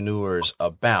entrepreneurs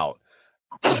about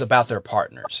is about their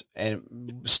partners.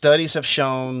 And studies have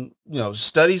shown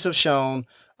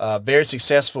very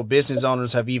successful business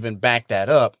owners have even backed that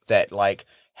up, that like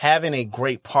having a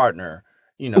great partner,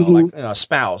 like a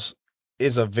spouse,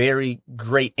 is a very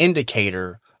great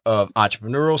indicator of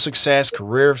entrepreneurial success,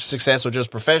 career success, or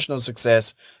just professional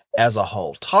success as a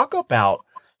whole. Talk about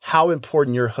how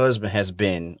important your husband has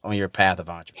been on your path of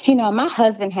entrepreneurship. My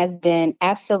husband has been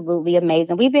absolutely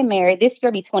amazing. We've been married. This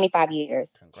year will be 25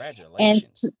 years.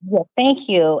 Congratulations. And thank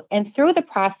you. And through the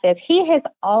process, he has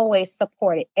always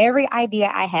supported every idea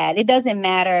I had. It doesn't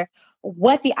matter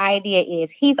what the idea is.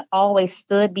 He's always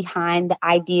stood behind the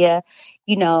idea,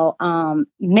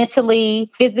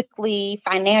 mentally, physically,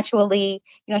 financially.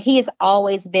 He has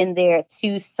always been there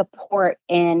to support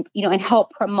and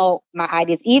help promote my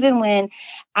ideas. Even when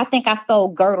I think I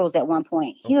sold girdles at one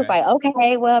point, he was like,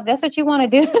 okay, well, if that's what you want to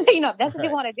do, if that's what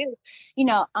you want to do,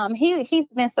 he's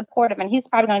been supportive, and he's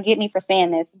probably going to get me for saying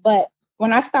this, but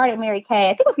when I started Mary Kay, I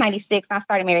think it was 96, and I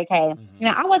started Mary Kay.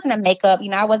 I wasn't a makeup,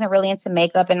 I wasn't really into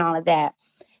makeup and all of that.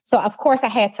 So of course I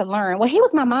had to learn. Well, he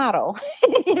was my model.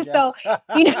 So, so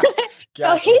he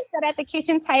sat at the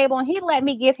kitchen table and he let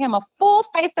me give him a full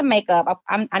face of makeup.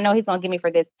 I know he's going to give me for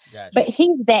this, but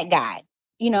he's that guy.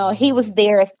 He was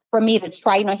there for me to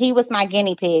try. He was my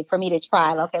guinea pig for me to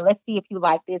try. Okay, let's see if you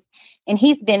like this. And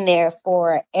he's been there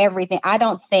for everything. I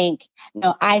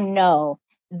know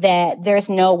that there's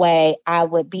no way I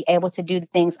would be able to do the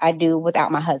things I do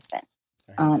without my husband.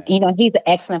 He's an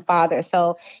excellent father.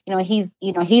 So, he's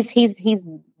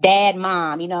dad,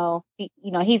 mom,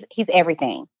 he's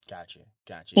everything. Gotcha.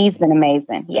 He's been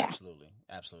amazing. Yeah.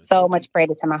 Absolutely. So much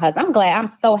credit to my husband.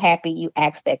 I'm so happy you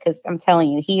asked that, because I'm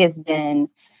telling you, he has been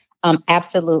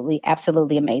absolutely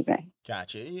amazing.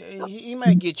 Gotcha. He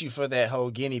might get you for that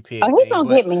whole guinea pig. Oh, he's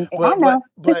gonna get me. I know.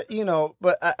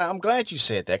 But I'm glad you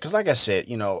said that, because like I said,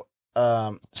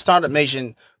 Startup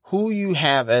Nation, who you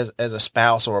have as a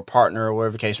spouse or a partner or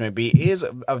whatever the case may be is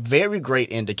a very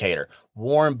great indicator.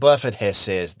 Warren Buffett has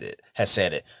said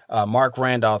it. Mark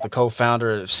Randolph, the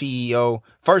co-founder, first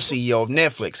CEO of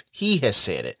Netflix, he has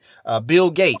said it.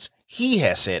 Bill Gates, he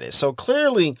has said it. So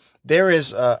clearly there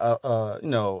is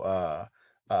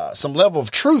some level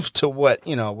of truth to what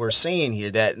we're seeing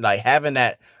here. That like having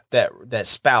that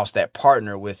spouse, that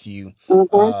partner with you,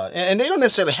 and they don't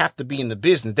necessarily have to be in the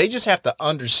business. They just have to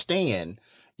understand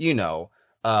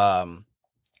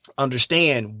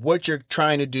what you're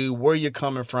trying to do, where you're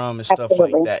coming from, and stuff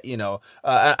like that.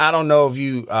 I don't know if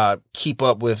you keep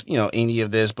up with any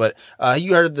of this, but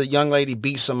you heard of the young lady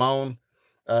B. Simone?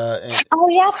 Oh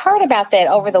yeah, I've heard about that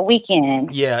over the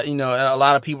weekend. Yeah, a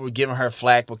lot of people were giving her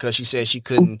flack because she said she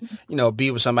couldn't,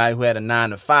 be with somebody who had a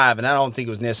 9-to-5, and I don't think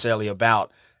it was necessarily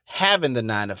about having the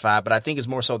 9-to-5, but I think it's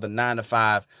more so the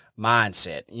 9-to-5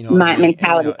 mindset,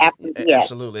 mentality.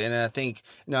 Absolutely. And I think,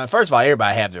 first of all,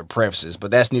 everybody have their preferences,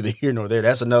 but that's neither here nor there.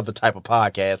 That's another type of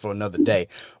podcast for another day.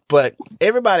 But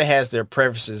everybody has their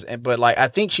preferences. But like, I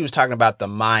think she was talking about the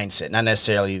mindset, not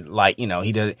necessarily like,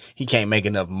 he can't make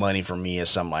enough money for me or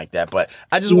something like that. But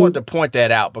I just wanted to point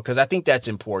that out because I think that's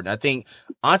important. I think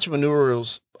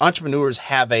entrepreneurs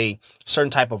have a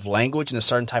certain type of language and a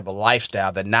certain type of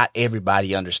lifestyle that not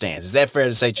everybody understands. Is that fair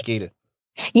to say, Chiquita?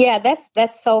 Yeah,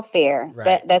 that's so fair.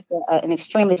 Right. That's an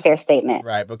extremely fair statement.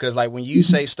 Right. Because like when you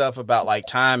say stuff about like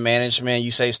time management,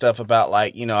 you say stuff about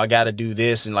like, I got to do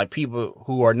this. And like people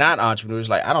who are not entrepreneurs,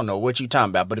 like, I don't know what you're talking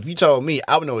about. But if you told me,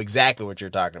 I would know exactly what you're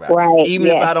talking about. Right. Even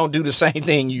if I don't do the same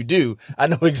thing you do, I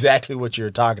know exactly what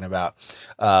you're talking about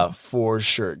for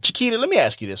sure. Chiquita, let me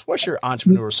ask you this. What's your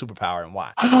entrepreneurial superpower and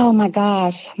why? Oh, my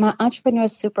gosh. My entrepreneurial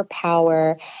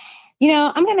superpower.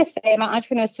 I'm going to say my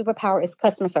entrepreneur superpower is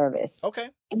customer service. Okay.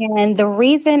 And the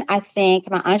reason I think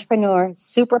my entrepreneur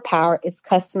superpower is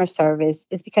customer service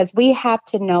is because we have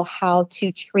to know how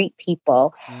to treat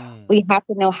people. We have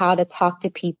to know how to talk to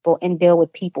people and deal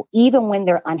with people, even when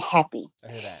they're unhappy.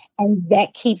 I hear that. And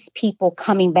that keeps people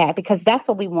coming back because that's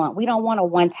what we want. We don't want a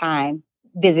one-time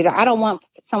visitor. I don't want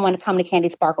someone to come to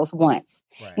KandiSparklez once.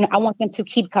 Right. I want them to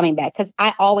keep coming back because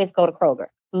I always go to Kroger,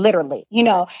 literally,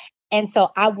 And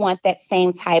so I want that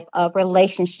same type of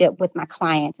relationship with my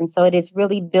clients. And so it is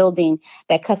really building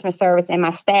that customer service, and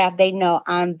my staff, they know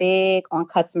I'm big on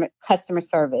customer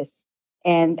service.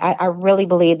 And I really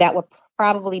believe that would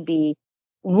probably be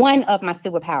one of my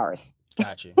superpowers.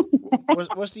 Gotcha.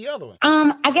 What's the other one?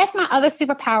 I guess my other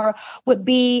superpower would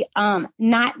be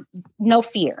no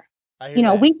fear.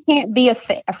 We can't be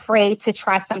afraid to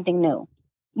try something new.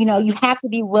 You have to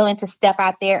be willing to step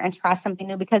out there and try something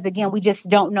new because, again, we just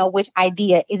don't know which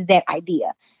idea is that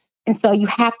idea. And so you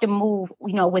have to move,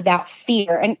 without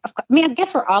fear. And I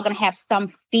guess we're all going to have some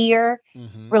fear.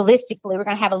 Realistically, we're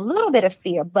going to have a little bit of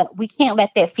fear, but we can't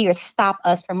let that fear stop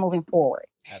us from moving forward.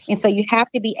 Absolutely. And so you have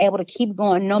to be able to keep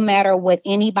going no matter what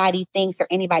anybody thinks or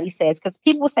anybody says. Because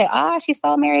people will say, she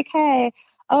saw Mary Kay.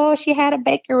 Oh, she had a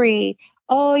bakery.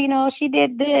 Oh, she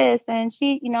did this and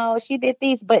she did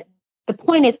these. But the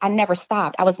point is, I never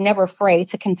stopped. I was never afraid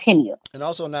to continue. And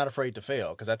also not afraid to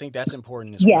fail, because I think that's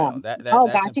important as well. That's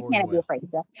gosh, you can't be afraid to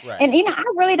fail. Right. And, I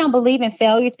really don't believe in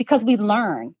failures because we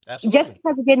learn. Absolutely. Just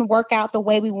because it didn't work out the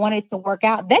way we wanted it to work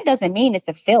out, that doesn't mean it's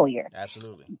a failure.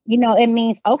 Absolutely. It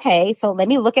means, okay, so let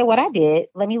me look at what I did.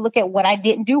 Let me look at what I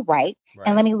didn't do right.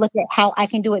 And let me look at how I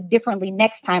can do it differently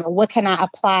next time, or what can I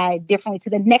apply differently to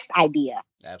the next idea.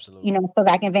 Absolutely. So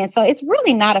that I can advance. So it's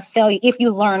really not a failure. If you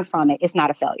learn from it, it's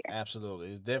not a failure.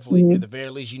 Absolutely. It's definitely, at the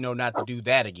very least, not to do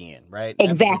that again, right?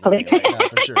 Exactly. Right? No,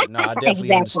 for sure. No, I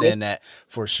definitely understand that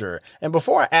for sure. And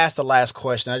before I ask the last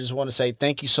question, I just want to say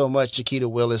thank you so much, Chiquita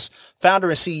Willis, founder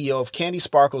and CEO of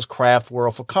KandiSparklez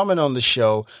CraftWorld, for coming on the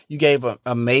show. You gave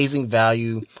amazing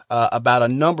value about a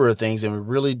number of things, and we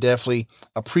really definitely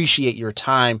appreciate your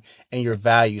time and your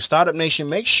value. Startup Nation,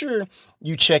 make sure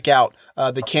you check out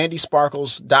the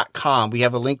KandiSparklez.com. We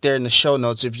have a link there in the show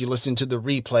notes if you listen to the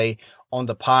replay on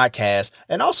the podcast.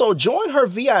 And also join her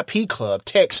VIP club.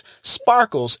 Text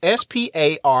Sparklez,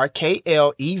 SPARKLEZ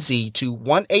to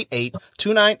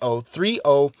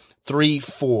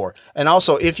 1-888-290-3034. And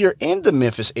also, if you're in the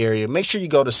Memphis area, make sure you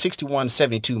go to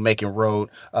 6172 Macon Road,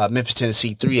 Memphis,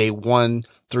 Tennessee,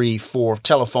 38134.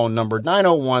 Telephone number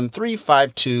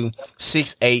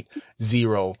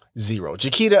 901-352-6800.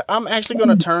 Chiquita, I'm actually going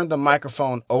to turn the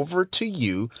microphone over to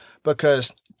you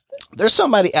because there's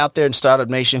somebody out there in Startup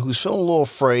Nation who's feeling a little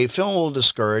afraid, feeling a little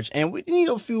discouraged, and we need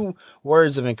a few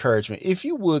words of encouragement. If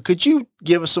you would, could you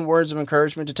give us some words of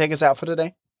encouragement to take us out for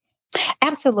today?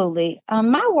 Absolutely.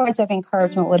 My words of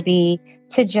encouragement would be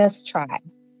to just try.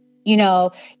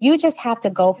 You just have to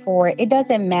go for it. It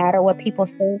doesn't matter what people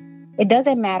say. It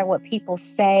doesn't matter what people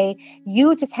say.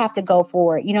 You just have to go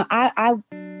for it.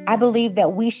 I believe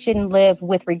that we shouldn't live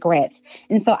with regrets.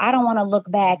 And so I don't want to look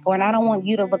back, and I don't want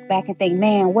you to look back and think,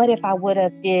 man, what if I would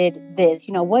have did this?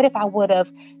 What if I would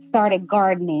have started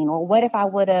gardening, or what if I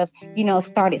would have,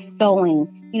 started sewing?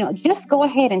 Just go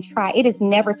ahead and try. It is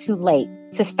never too late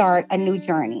to start a new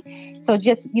journey. So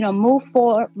just, move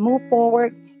forward,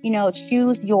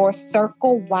 choose your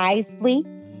circle wisely,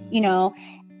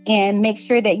 and make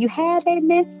sure that you have a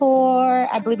mentor.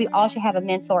 I believe we all should have a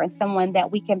mentor and someone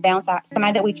that we can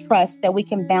somebody that we trust, that we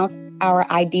can bounce our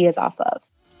ideas off of.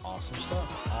 Awesome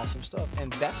stuff.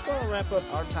 And that's going to wrap up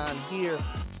our time here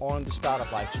on The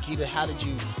Startup Life. Chiquita, how did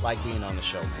you like being on the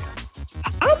show, man?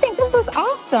 I think this was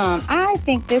awesome. I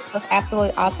think this was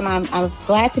absolutely awesome. I'm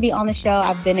glad to be on the show.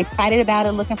 I've been excited about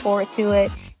it, looking forward to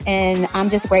it. And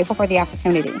I'm just grateful for the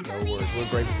opportunity. No worries. We're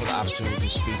grateful for the opportunity to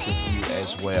speak with you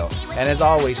as well. And as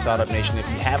always, Startup Nation, if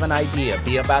you have an idea,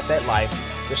 be about that life,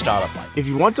 the Startup Life. If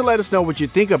you want to let us know what you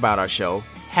think about our show,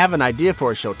 have an idea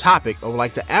for a show topic, or would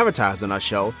like to advertise on our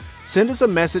show, send us a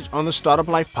message on the Startup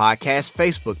Life Podcast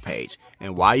Facebook page.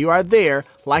 And while you are there,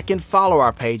 like and follow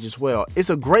our page as well. It's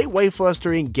a great way for us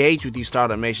to engage with you,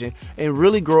 Startup Nation, and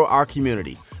really grow our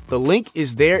community. The link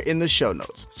is there in the show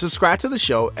notes. Subscribe to the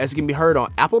show, as it can be heard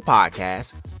on Apple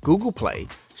Podcasts, Google Play,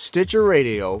 Stitcher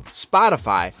Radio,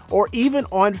 Spotify, or even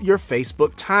on your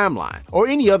Facebook timeline or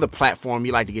any other platform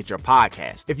you like to get your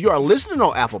podcast. If you are listening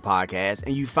on Apple Podcasts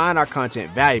and you find our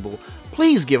content valuable,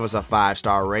 please give us a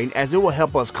 5-star rating, as it will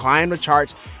help us climb the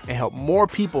charts and help more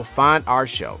people find our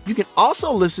show. You can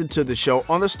also listen to the show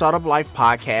on the Startup Life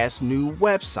Podcast new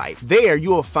website. There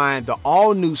you will find the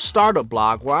all-new startup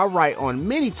blog, where I write on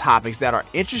many topics that are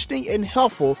interesting and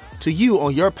helpful to you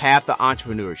on your path to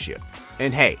entrepreneurship.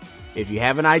 And hey, if you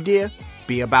have an idea,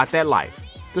 be about that life,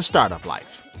 the Startup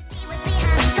Life.